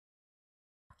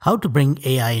How to bring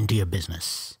AI into your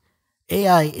business.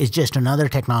 AI is just another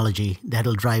technology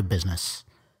that'll drive business.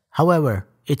 However,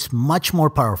 it's much more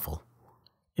powerful.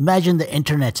 Imagine the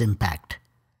internet's impact.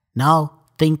 Now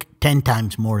think 10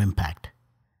 times more impact.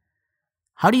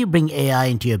 How do you bring AI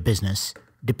into your business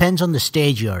depends on the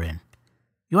stage you're in.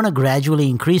 You want to gradually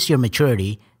increase your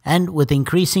maturity and with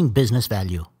increasing business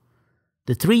value.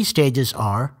 The 3 stages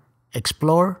are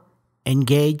explore,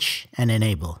 engage, and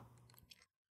enable.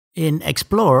 In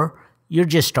explore, you're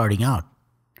just starting out.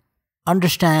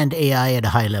 Understand AI at a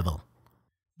high level.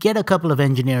 Get a couple of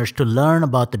engineers to learn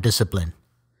about the discipline.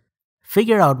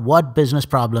 Figure out what business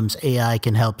problems AI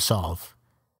can help solve.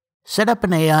 Set up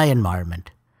an AI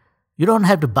environment. You don't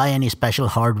have to buy any special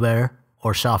hardware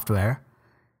or software.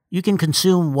 You can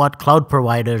consume what cloud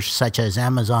providers such as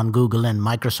Amazon, Google, and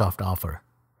Microsoft offer.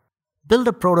 Build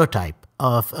a prototype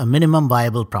of a minimum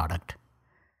viable product.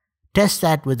 Test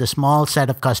that with a small set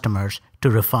of customers to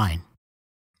refine.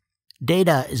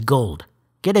 Data is gold.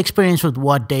 Get experience with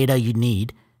what data you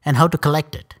need and how to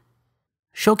collect it.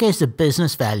 Showcase the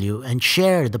business value and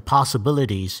share the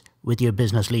possibilities with your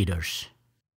business leaders.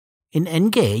 In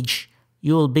Engage,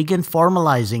 you will begin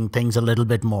formalizing things a little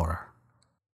bit more.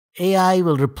 AI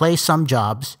will replace some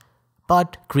jobs,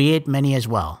 but create many as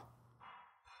well.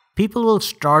 People will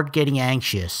start getting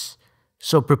anxious,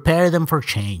 so prepare them for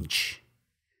change.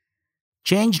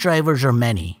 Change drivers are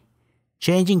many.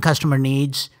 Changing customer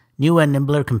needs, new and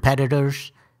nimbler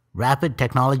competitors, rapid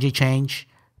technology change,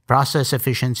 process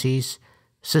efficiencies,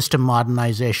 system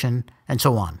modernization, and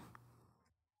so on.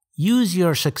 Use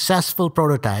your successful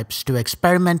prototypes to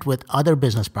experiment with other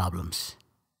business problems.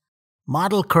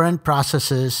 Model current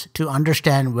processes to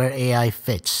understand where AI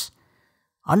fits.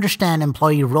 Understand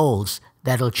employee roles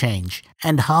that'll change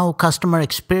and how customer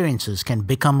experiences can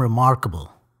become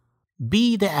remarkable.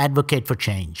 Be the advocate for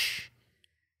change.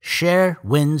 Share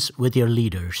wins with your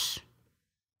leaders.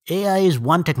 AI is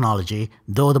one technology,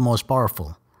 though the most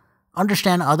powerful.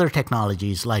 Understand other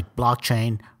technologies like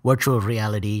blockchain, virtual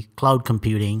reality, cloud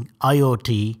computing,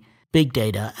 IoT, big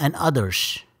data, and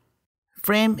others.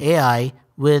 Frame AI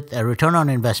with a return on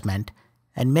investment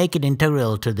and make it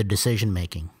integral to the decision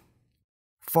making.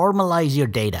 Formalize your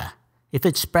data. If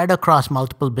it's spread across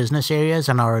multiple business areas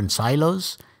and are in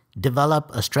silos, develop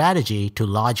a strategy to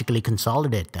logically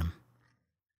consolidate them.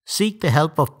 Seek the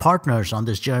help of partners on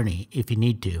this journey if you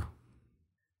need to.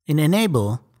 In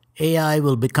Enable, AI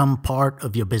will become part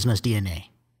of your business DNA.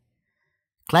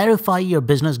 Clarify your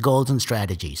business goals and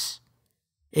strategies.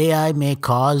 AI may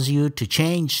cause you to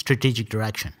change strategic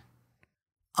direction.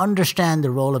 Understand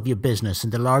the role of your business in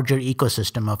the larger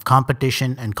ecosystem of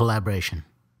competition and collaboration.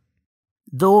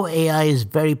 Though AI is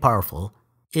very powerful,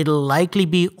 it'll likely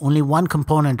be only one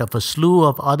component of a slew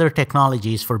of other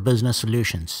technologies for business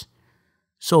solutions.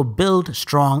 So build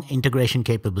strong integration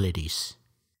capabilities.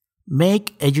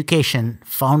 Make education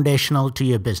foundational to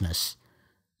your business.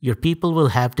 Your people will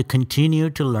have to continue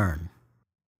to learn.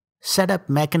 Set up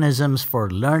mechanisms for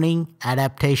learning,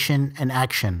 adaptation, and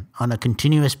action on a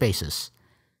continuous basis.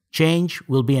 Change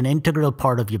will be an integral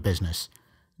part of your business.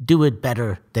 Do it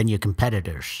better than your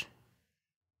competitors.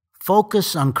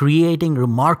 Focus on creating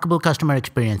remarkable customer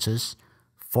experiences,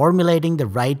 formulating the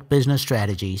right business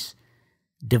strategies,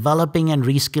 developing and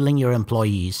reskilling your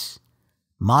employees,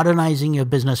 modernizing your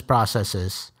business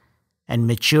processes, and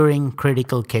maturing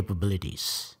critical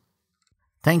capabilities.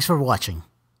 Thanks for watching.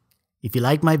 If you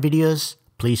like my videos,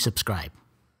 please subscribe.